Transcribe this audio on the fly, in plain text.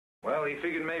Well, he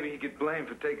figured maybe he could blame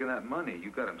for taking that money. You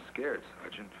got him scared,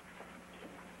 Sergeant.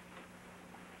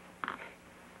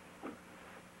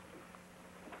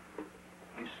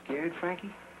 You scared, Frankie?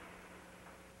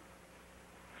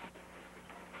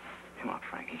 Come on,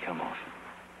 Frankie, come on.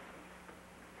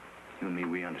 You and me,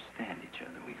 we understand each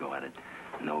other. We go at it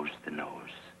nose to nose.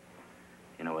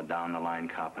 You know, a down-the-line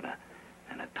cop and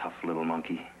a tough little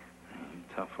monkey.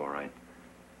 You're tough, all right.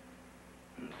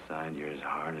 Inside, you're as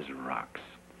hard as rocks.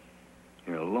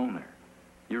 You're a loner.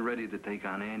 You're ready to take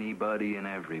on anybody and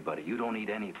everybody. You don't need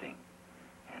anything.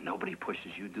 And nobody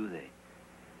pushes you, do they?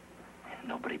 And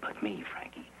nobody but me,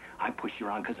 Frankie. I push you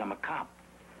around because I'm a cop.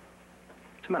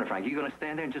 What's the matter, Frankie? You gonna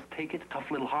stand there and just take it? A tough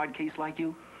little hard case like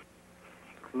you?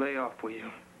 Lay off, will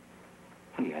you?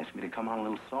 What, you asked me to come on a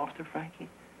little softer, Frankie?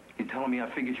 You telling me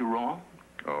I figured you wrong?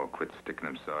 Oh, quit sticking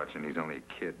him, Sergeant. He's only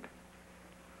a kid.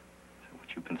 So what,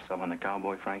 you been selling the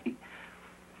cowboy, Frankie?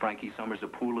 Frankie Summers, a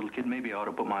poor little kid. Maybe I ought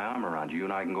to put my arm around you. You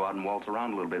and I can go out and waltz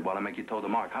around a little bit while I make you toe the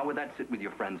mark. How would that sit with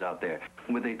your friends out there?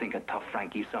 Would they think a tough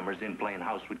Frankie Summers in playing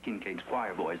house with Kincaid's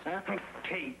choir boys, huh?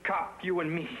 Okay, cop, you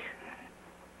and me.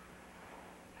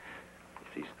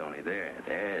 See, Stoney,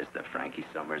 there's the Frankie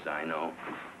Summers I know.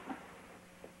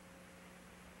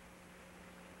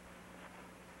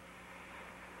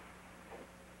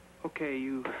 Okay,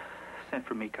 you sent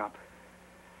for me, cop.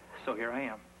 So here I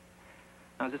am.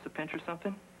 Now, is this a pinch or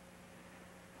something?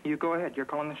 You go ahead. You're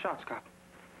calling the shots, cop.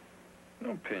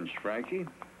 No pinch, Frankie.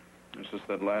 It's just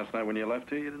that last night when you left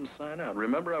here, you didn't sign out.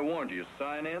 Remember, I warned you.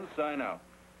 Sign in, sign out.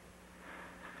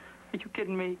 Are you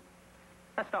kidding me?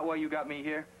 That's not why you got me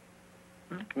here.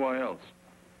 Why else?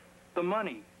 The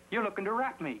money. You're looking to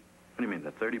rap me. What do you mean,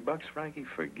 the 30 bucks, Frankie?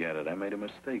 Forget it. I made a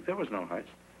mistake. There was no heist.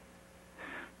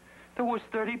 There was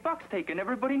 30 bucks taken.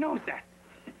 Everybody knows that.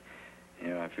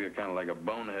 Yeah, I feel kind of like a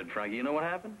bonehead, Frankie. You know what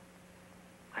happened?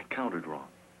 I counted wrong.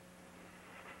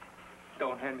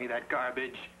 Don't hand me that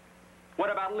garbage. What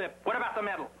about lip? What about the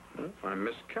medal? I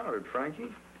miscounted,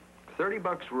 Frankie. 30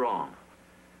 bucks wrong.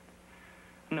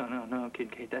 No,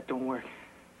 Kincaid, that don't work.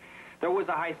 There was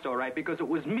a heist, all right, because it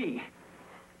was me.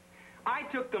 I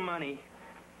took the money.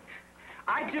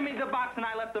 I jimmied the box and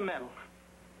I left the medal.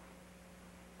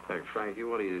 Hey, Frankie,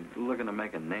 what are you looking to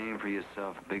make a name for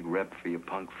yourself? A big rep for your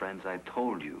punk friends? I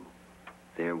told you,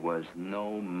 there was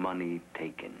no money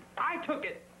taken. I took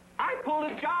it. I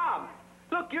pulled a job.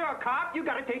 Look, you're a cop. You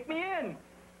got to take me in.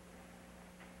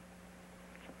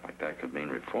 Like that could mean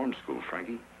reform school,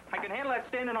 Frankie. I can handle that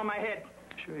standing on my head.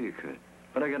 Sure you could.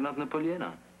 But I got nothing to pull you in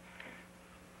on.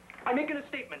 I'm making a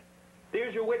statement.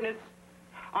 There's your witness.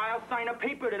 I'll sign a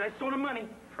paper that I stole the money.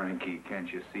 Frankie, can't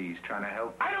you see he's trying to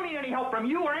help? I don't need any help from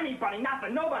you or anybody.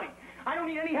 Nothing. Nobody. I don't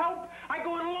need any help. I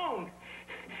go it alone.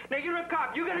 Now, you're a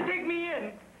cop. You got to take me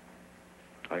in.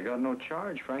 I got no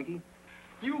charge, Frankie.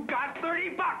 You got 30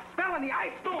 bucks. Felony. I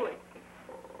stole it.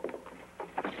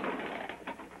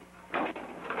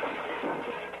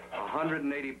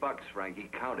 180 bucks, Frankie.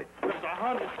 Count it. There's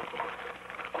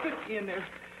 150 in there.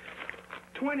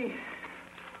 20,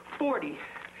 40,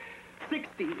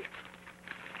 60,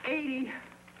 80,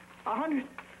 100,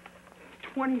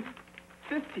 20,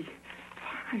 50,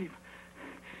 5.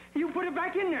 You put it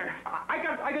back in there. I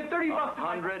got 30 bucks.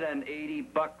 180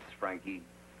 bucks, Frankie.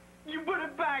 You put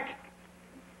it back.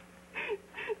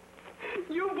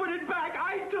 You put it back.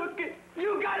 I took it.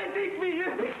 You gotta take me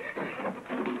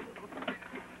in.